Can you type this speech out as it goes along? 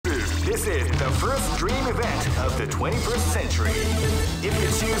This is the first dream event of the 21st century. If you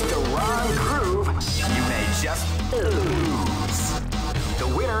choose the wrong groove, you may just lose.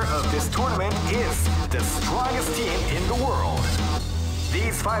 The winner of this tournament is the strongest team in the world.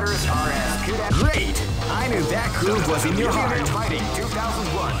 These fighters are as good as great. I knew that groove was in your heart. Fighting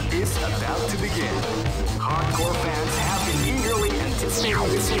 2001 is about to begin. Hardcore fans have been eagerly anticipating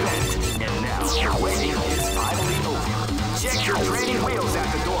this event, and now the waiting is finally over. Check your training wheels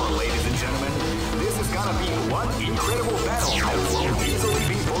at the door, ladies and gentlemen. This is gonna be one incredible battle that won't easily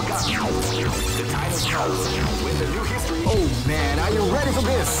be forgotten. The time has come with a new history. Oh man, are you ready for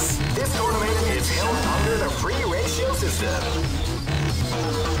this? This tournament is held under the free ratio system.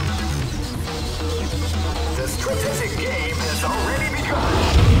 The strategic game has already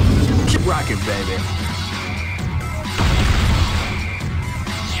begun. Keep rocking, baby.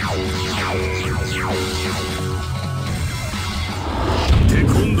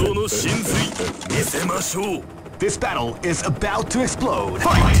 This battle is about to explode.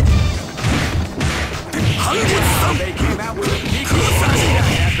 Fight! They came out with a peak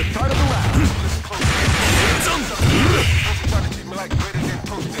at the start of the round.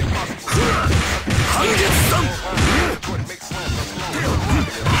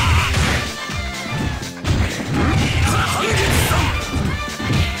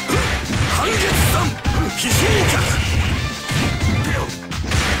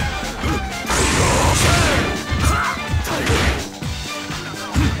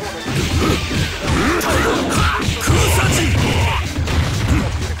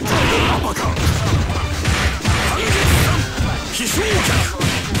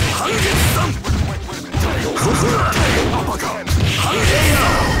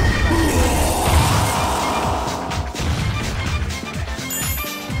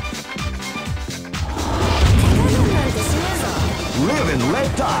 Live and let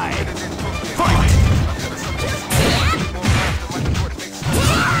die. Fight!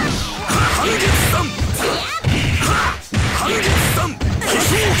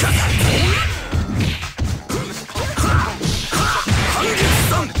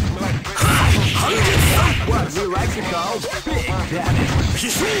 What we like to call big damage.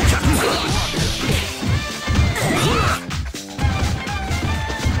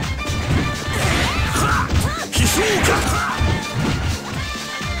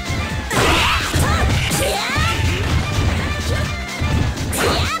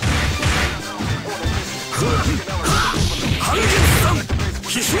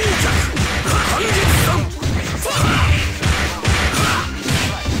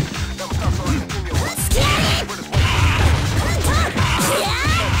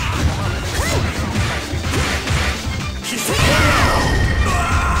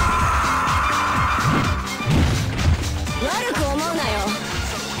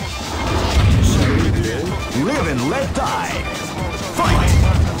 Live and let die. Fight!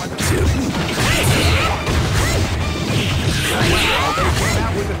 They came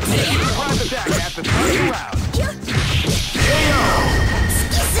out with a surprise attack at the start of the round.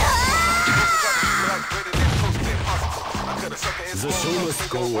 The show must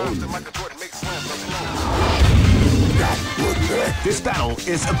go on. This battle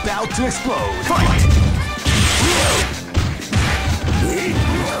is about to explode. Fight!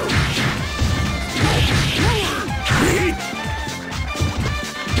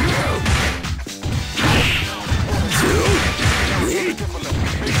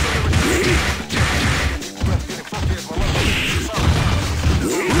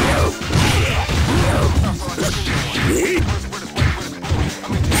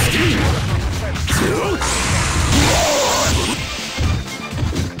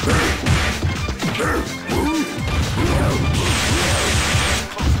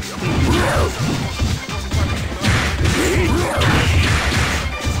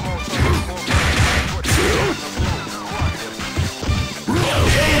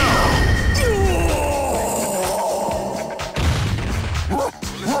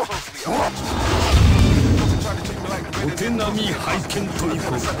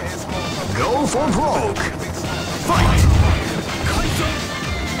 Go for broke. Fight!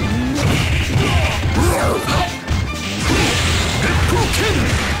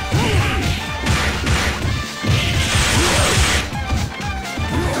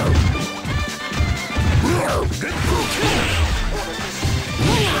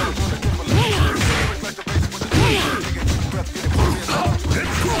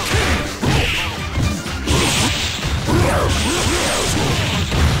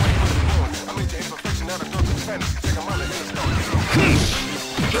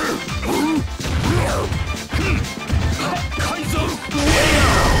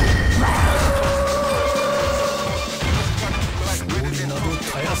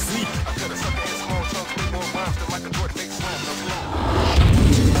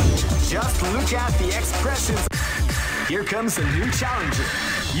 Look at the expressions. Here comes a new challenger.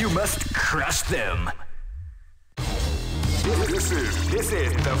 You must crush them. This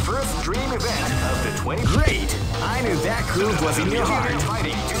is the first dream event of the 20. Great! I knew that groove was in your heart.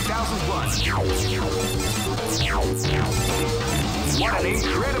 Fighting 2001. What an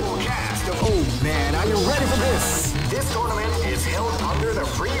incredible cast of. Oh man, are you ready for this? This tournament is held under the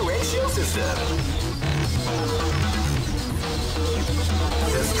free ratio system.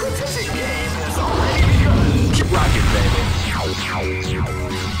 The strategic game has already begun. Keep rocking, baby.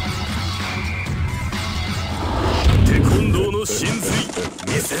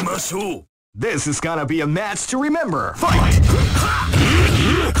 This is gonna be a match to remember. Fight!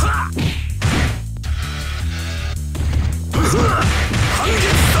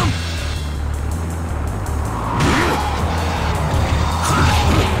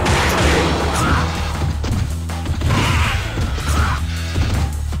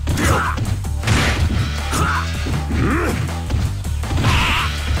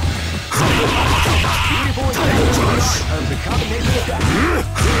 Of the combination attack.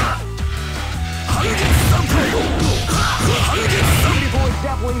 Beautiful is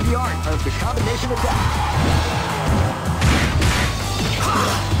definitely the art of the combination attack.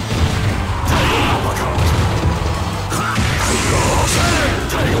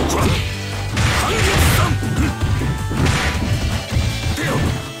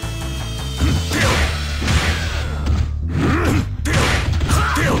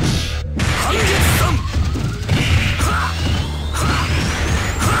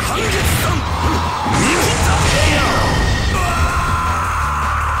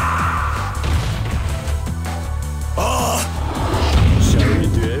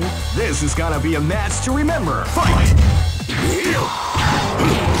 This is gonna be a match to remember. Fight!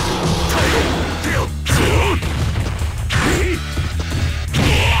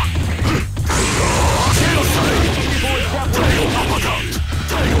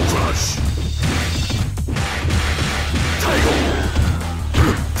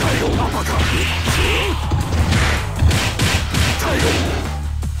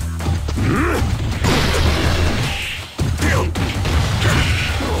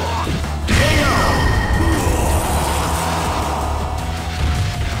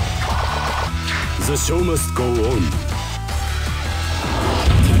 The show must go on.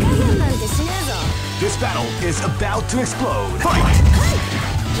 This battle is about to explode. Fight!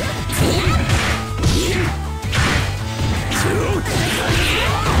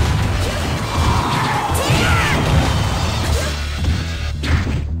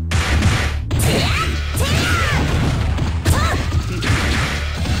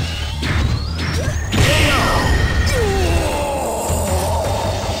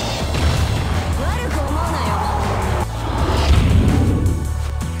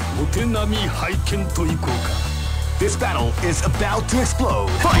 This battle is about to explode.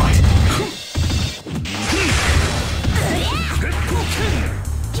 Fight!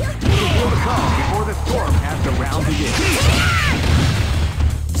 Feel the calm before the storm as the round begins.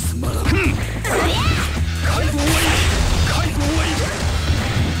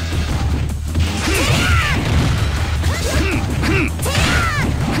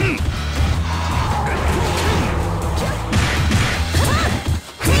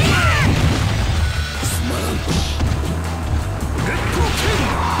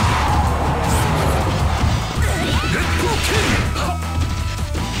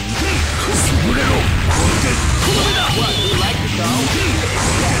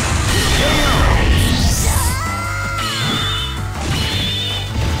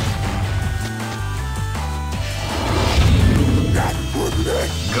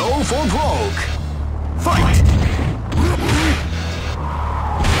 Go for broke. Fight!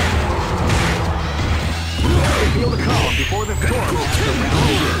 Feel the calm before the storm.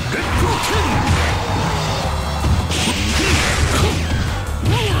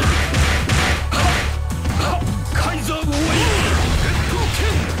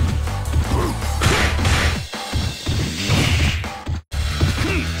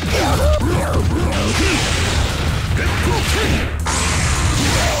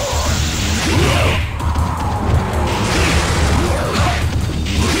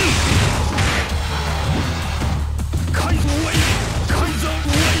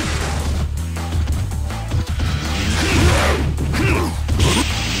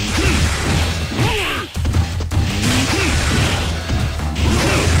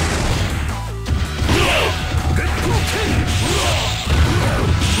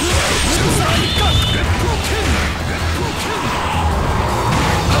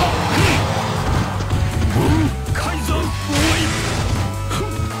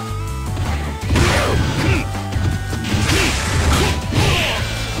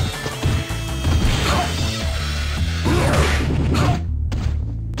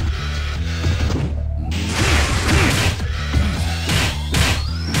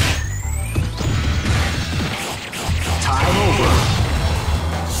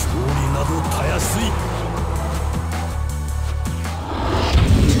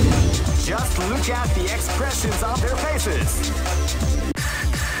 expressions on their faces.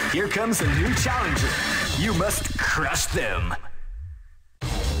 Here comes a new challenger. You must crush them.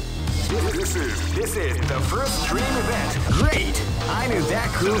 This is the first dream event. Great! I knew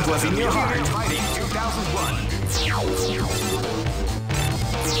that groove was in your heart. Fighting 2001.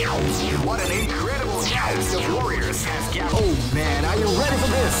 What an incredible cast of warriors has gathered. Oh man, are you ready for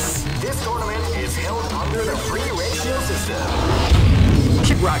this? This tournament is held under the free ratio system.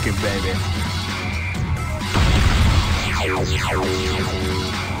 Keep rocking, baby.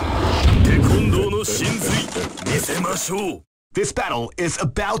 This battle is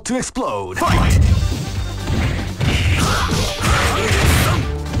about to explode. Fight!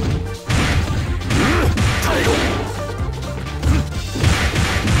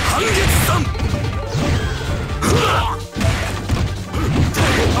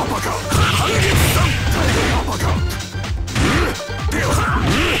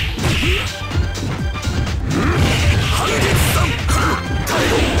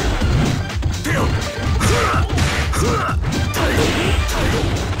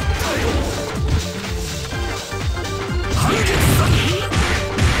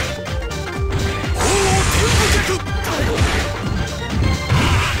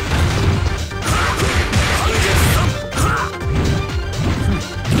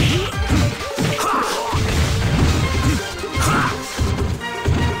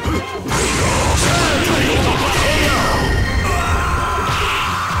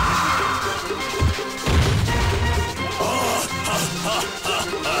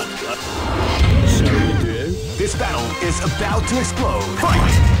 This battle is about to explode.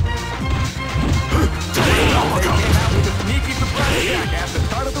 Fight! They came out with a sneaky surprise attack at the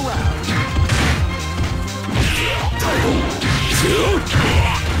start of the round.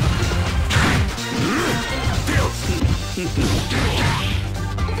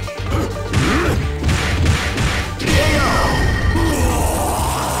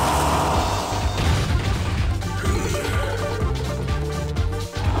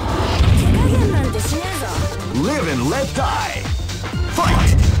 Live and let die.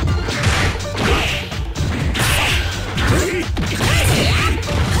 Fight!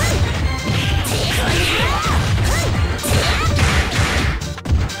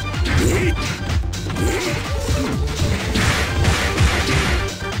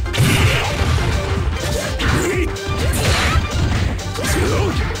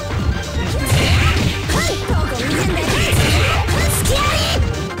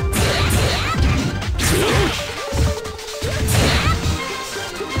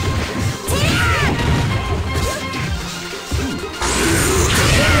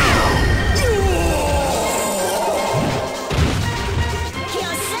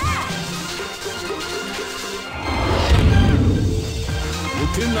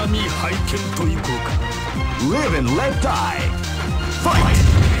 Live and let die. Fight!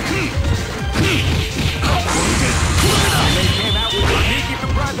 They came out with a sneaky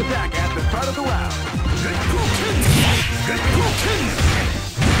surprise attack at the start of the round.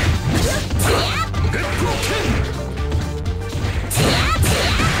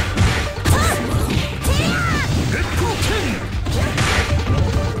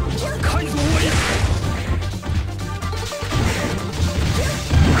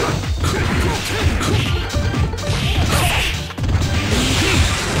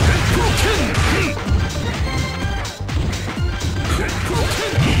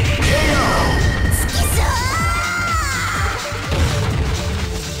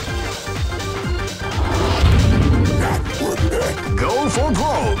 Go for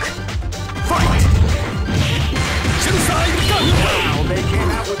broke. Fight! Wow, they came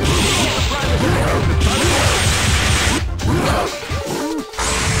out with a sneaky surprise attack at the start of the round.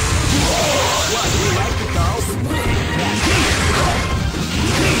 What we like to call spinning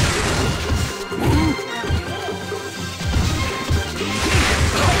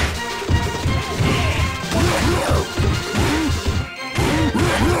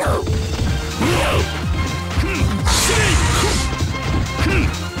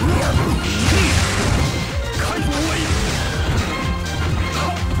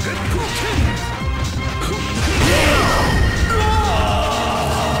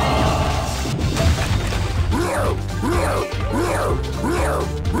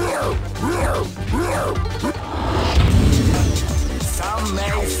Some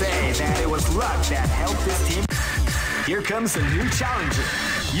may say that it was luck that helped this team. Here comes a new challenger.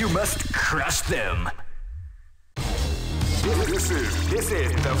 You must crush them. This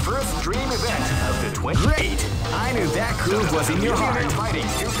is the first dream event of the 20. Great! I knew that groove was in your heart. Fighting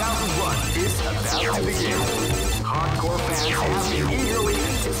 2001 is about to begin. hardcore fans have been eagerly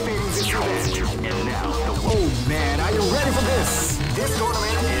anticipating this event. And now, Oh man, are you ready for this? this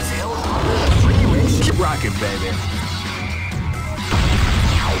tournament is held under the free ratio. Keep rocking, baby.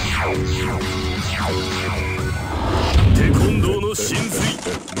 テコンドーの真髄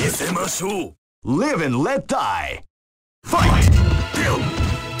見せましょう。 Live and let die. Fight!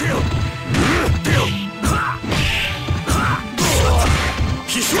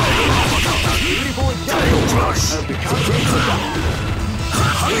 Beautiful Rush of the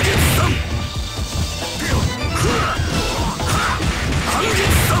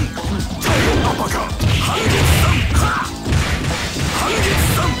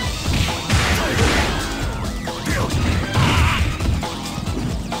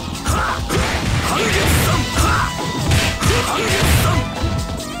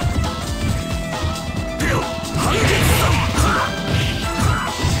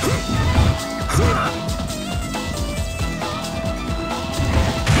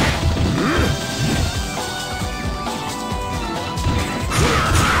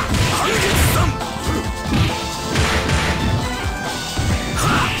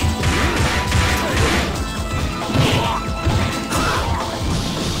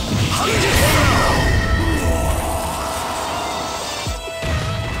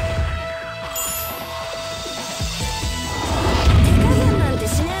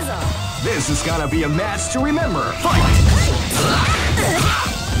This is gonna be a match to remember. Fight!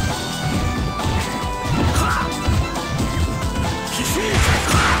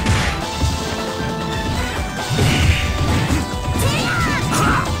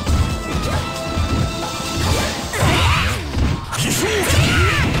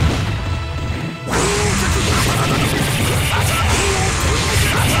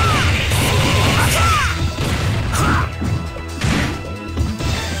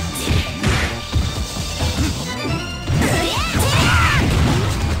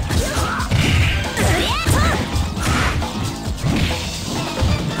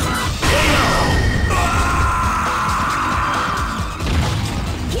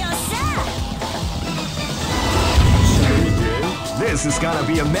 This is gonna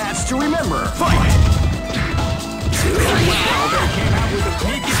be a match to remember. Fight! Well, they came out with a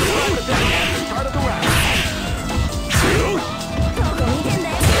sneaky surprise attack at the start of the round.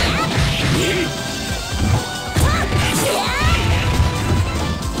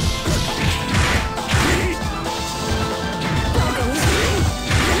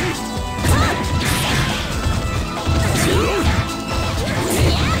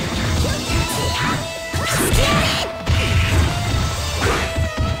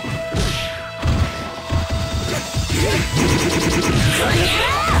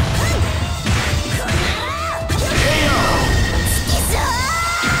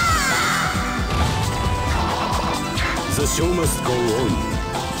 The show must go on.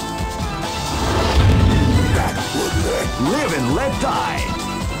 Live and let die.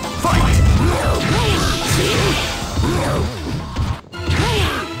 Fight!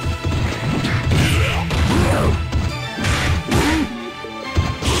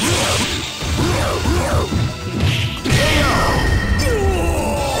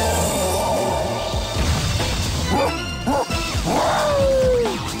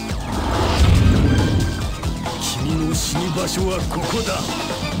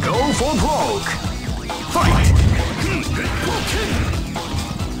 Go for broke. Fight! You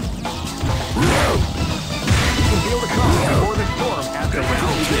can feel the calm before the storm at the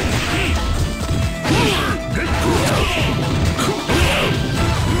round begins.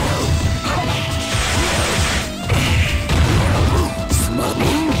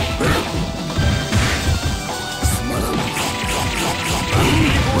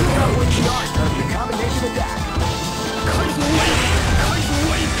 The combination attack.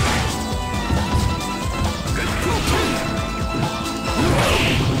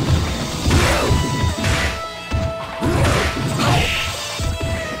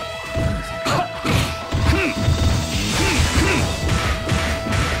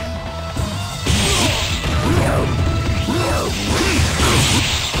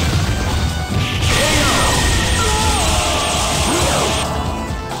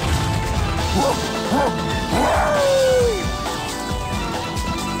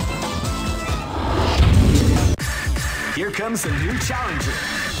 Here comes a new challenger.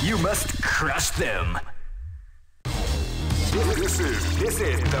 You must crush them. This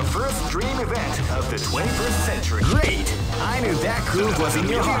is the first dream event of the 21st century. Great! I knew that groove was in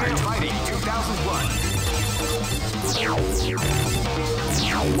your heart. Fighting 2001.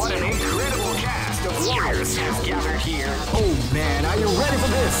 What an incredible cast of warriors has gathered here. Oh man, are you ready for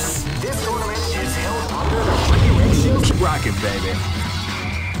this? This tournament is held under the free rocking, baby.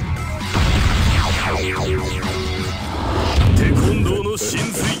 テコンドーの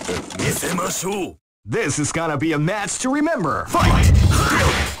真髄見せましょう。 This is gonna be a match to remember. Fight!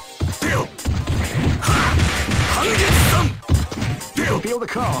 Feel the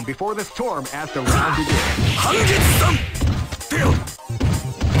calm before the storm as the round begins.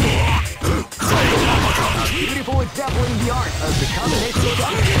 A beautiful example in the art of the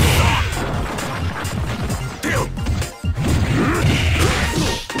combination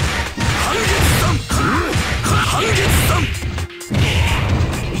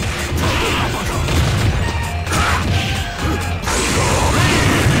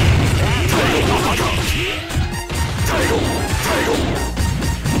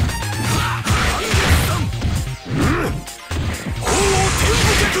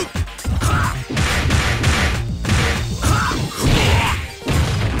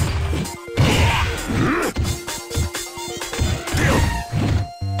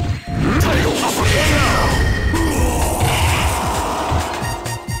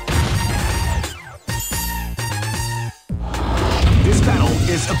This battle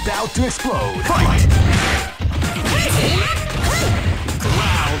is about to explode. Fight!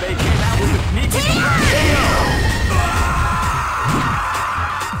 Wow, they came out with a sneaky surprise.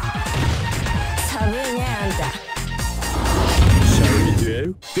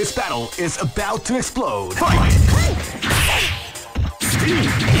 This battle is about to explode. Fight!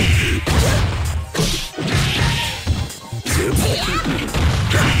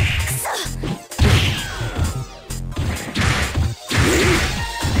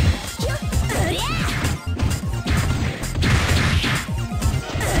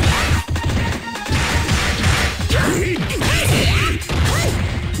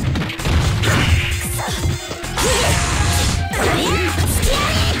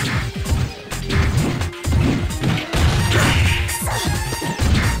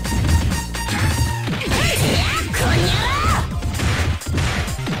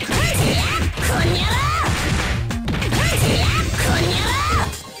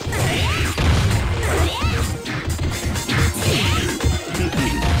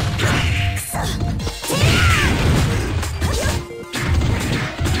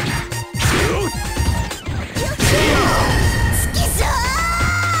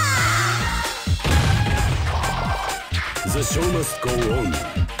 The show must go on.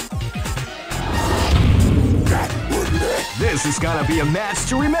 This is gonna be a match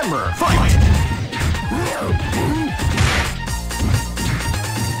to remember. Fight!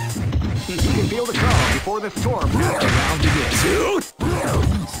 You can feel the calm before the storm as the round begins.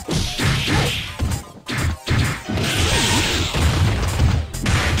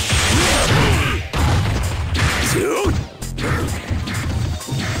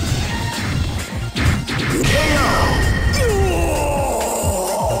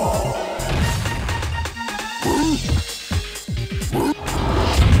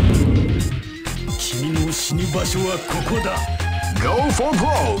 Go for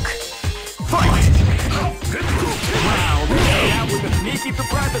broke! Fight! Wow, they came out with a sneaky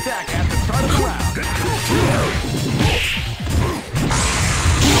surprise attack at the start of the round.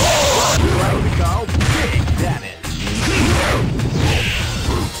 What we call big damage.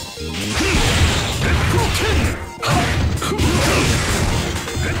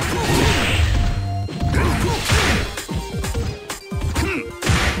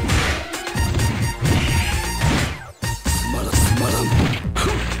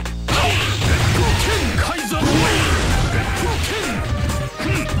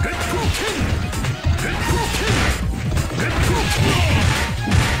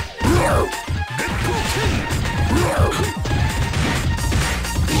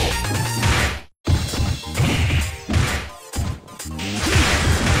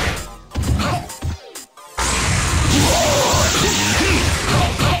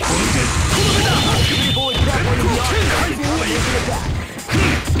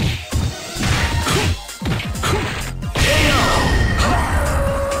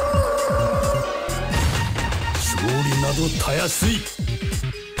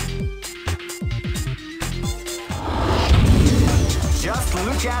 Just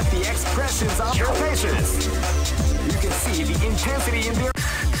look at the expressions of your faces. You can see the intensity in their...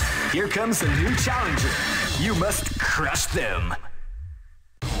 Here comes a new challenger. You must crush them.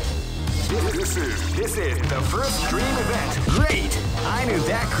 This is the first dream event. Great! I knew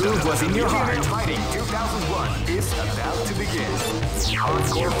that groove was in your heart. Fighting 2001 is about to begin.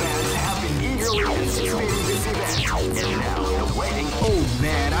 Hardcore fans have been eagerly anticipating this event. And now the waiting. Oh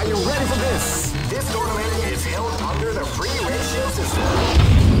man, are you ready for this? This tournament is held under the free ratio system.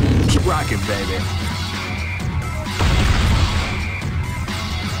 Keep rocking, baby.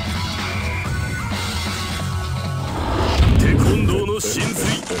 神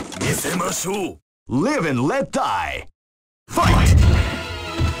髄見せましょう。 Live and let die. Fight!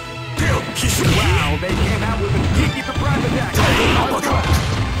 Wow, they came out with a geeky surprise attack.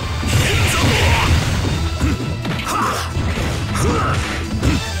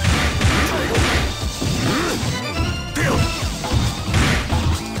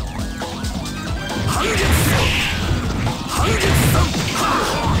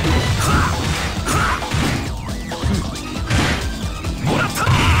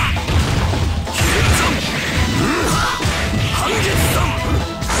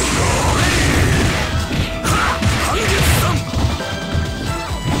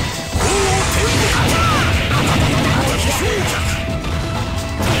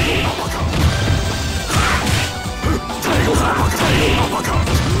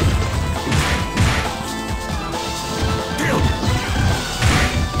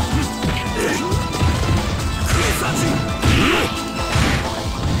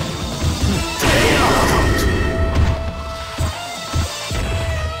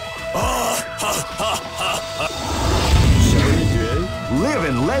 Live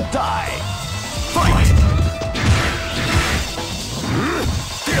and let die. Fight!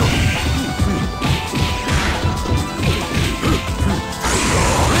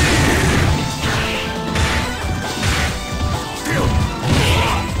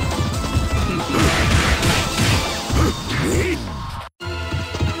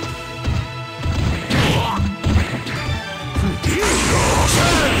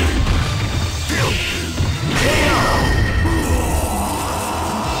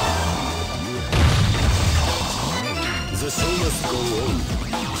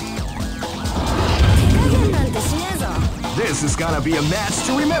 This is gonna be a match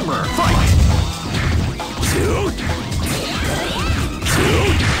to remember. Fight!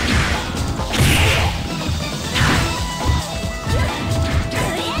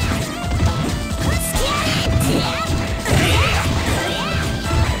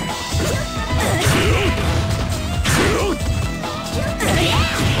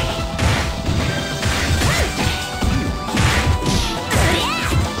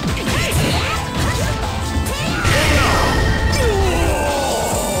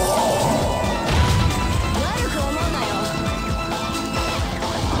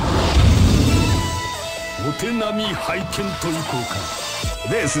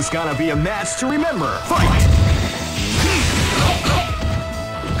 This is gonna be a match to remember. Fight!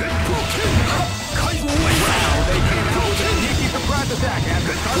 Wow, They came out with a geeky surprise attack at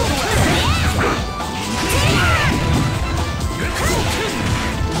the start of the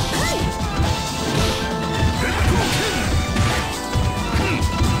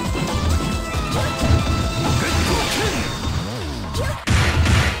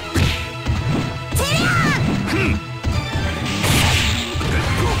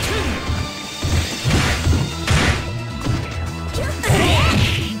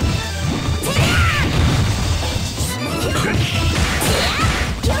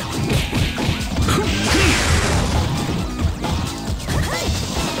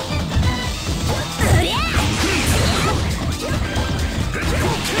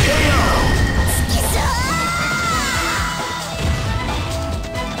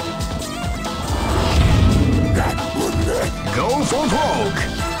go for broke.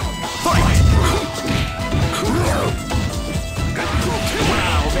 Fight!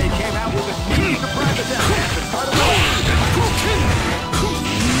 Wow, they came out with a geeky surprise attack at the start of the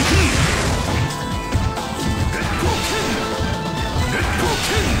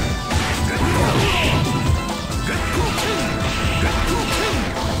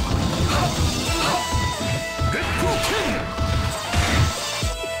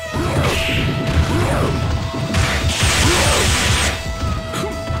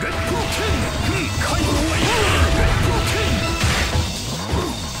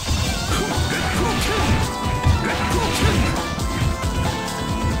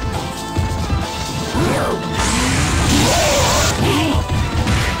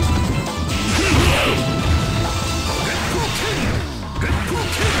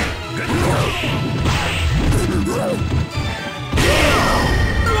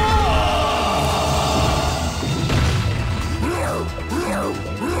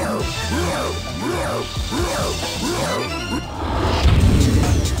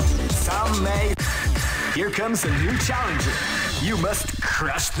Some may. Here comes a new challenger. You must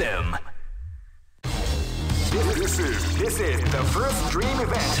crush them. This is the first dream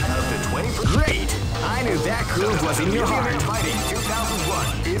event of the 21st. Great! I knew that groove was in your heart. Fighting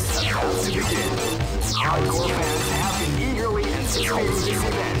 2001 is about to begin. Hardcore fans have been eagerly anticipating this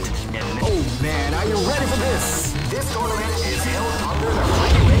event, Oh man, are you ready for this? This tournament is held under the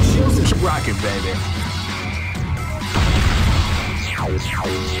free ratio system. Keep rocking, baby.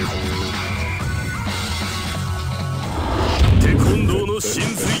 テコンドーの真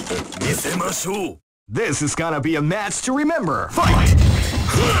髄見せましょう。 This is gonna be a match to remember. Fight!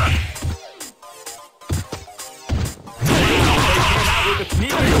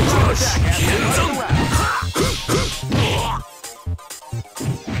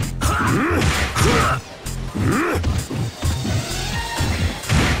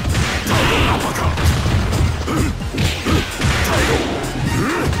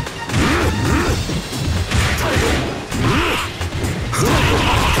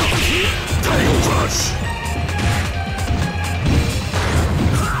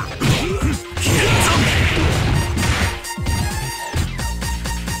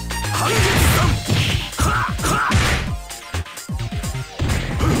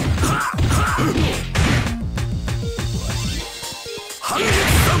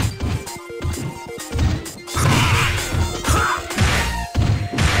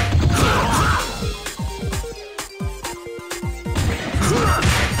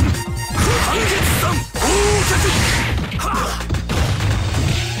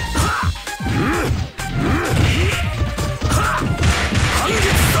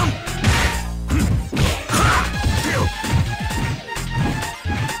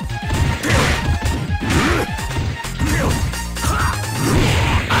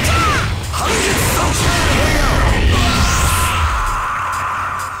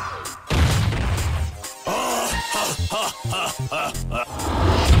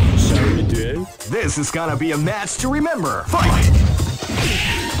 This is gonna be a match to remember. Fight!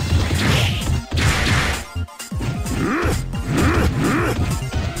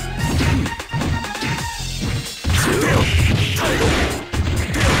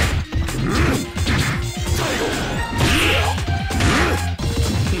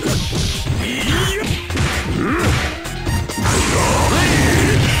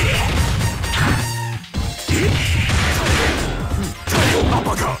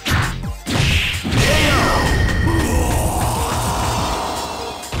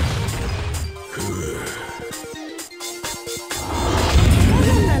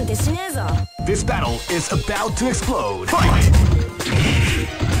 This battle is about to explode. Fight!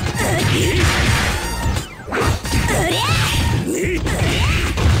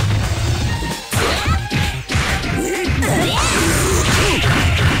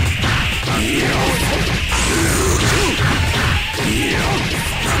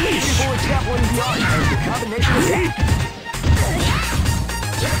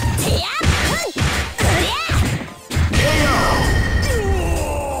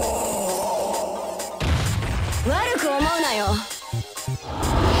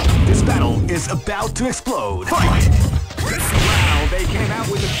 This battle is about to explode. Fight! Wow, they came out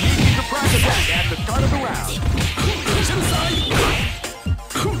with a sneaky surprise attack at the start of the round.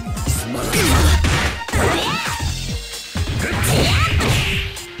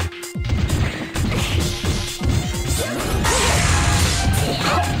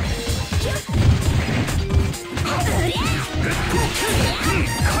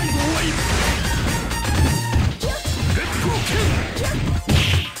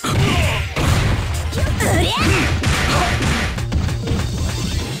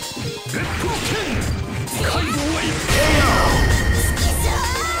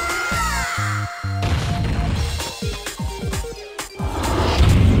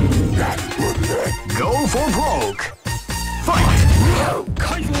 Go for broke. Fight!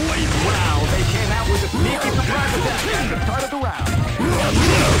 Wow, they came out with a sneaky surprise attack at the start of the round.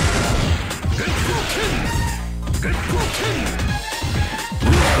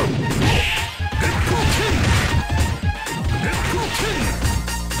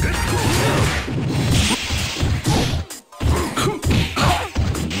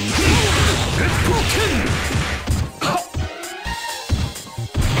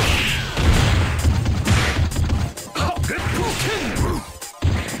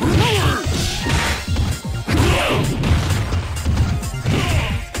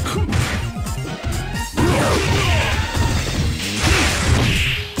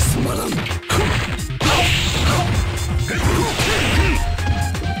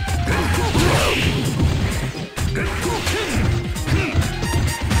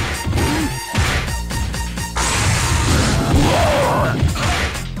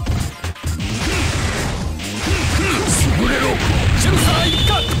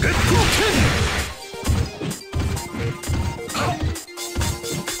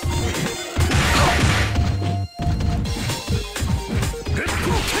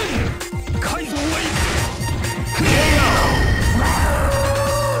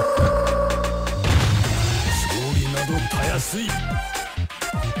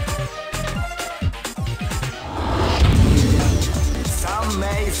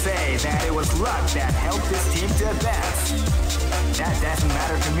 was luck that helped this team to advance. That doesn't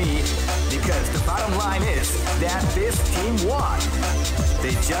matter to me, because the bottom line is that this team won.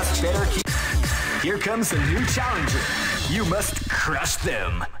 They just better keep... Here comes a new challenger. You must crush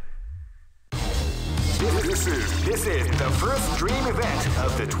them. This is the first dream event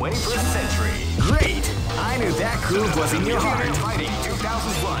of the 21st century. Great! I knew that groove was in your heart. Fighting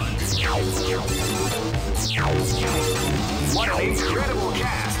 2001. What an incredible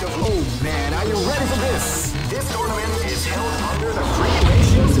cast of... Oh man, are you ready for this? This tournament is held under the free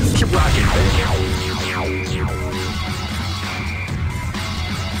ratio system. Keep rocking, baby.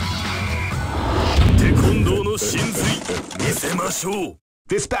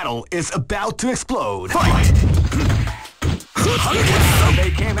 This battle is about to explode. Fight! They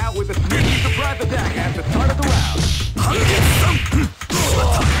came out with a sneaky surprise attack at the start of the round.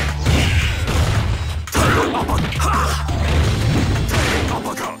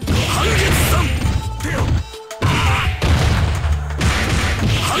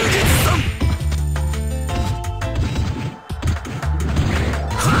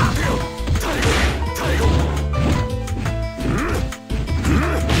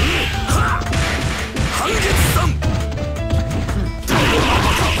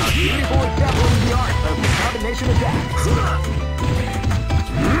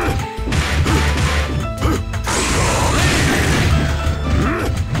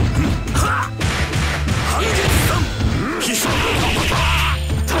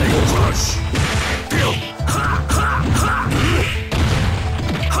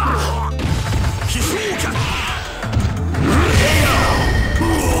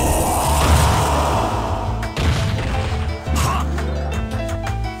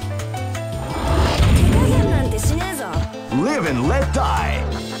 Live and let die.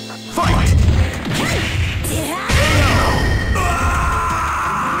 Fight!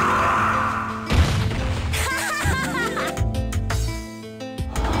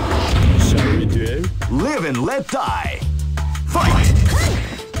 Shall we do? Live and let die. Fight!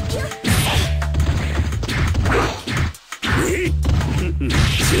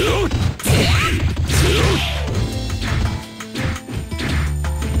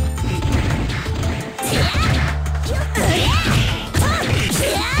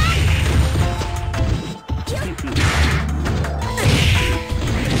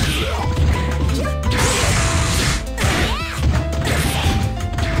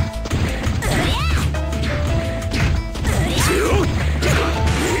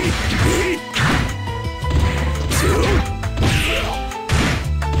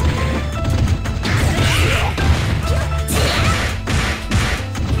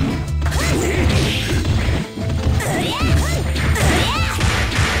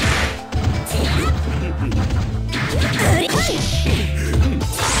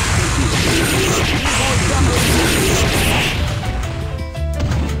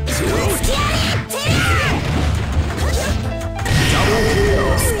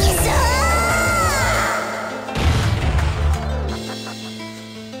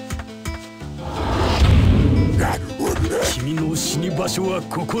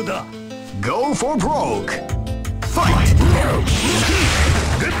 Go for broke. Fight!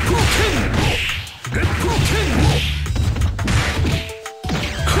 Get broken! Get broken! Get broken!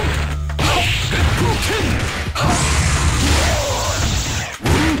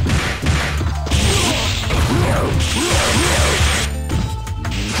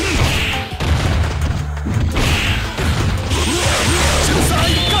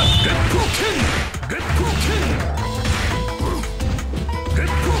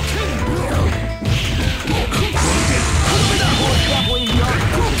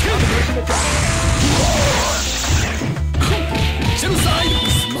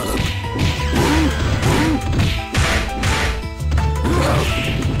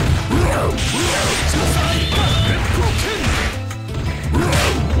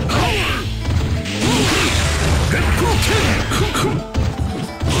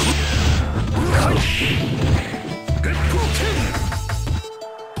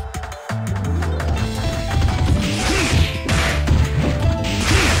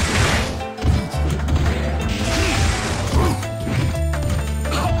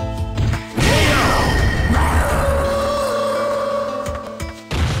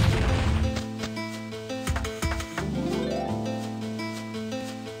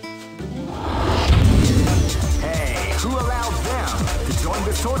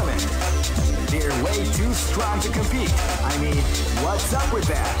 Tournament. They're way too strong to compete. I mean, what's up with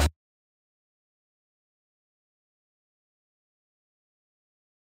that?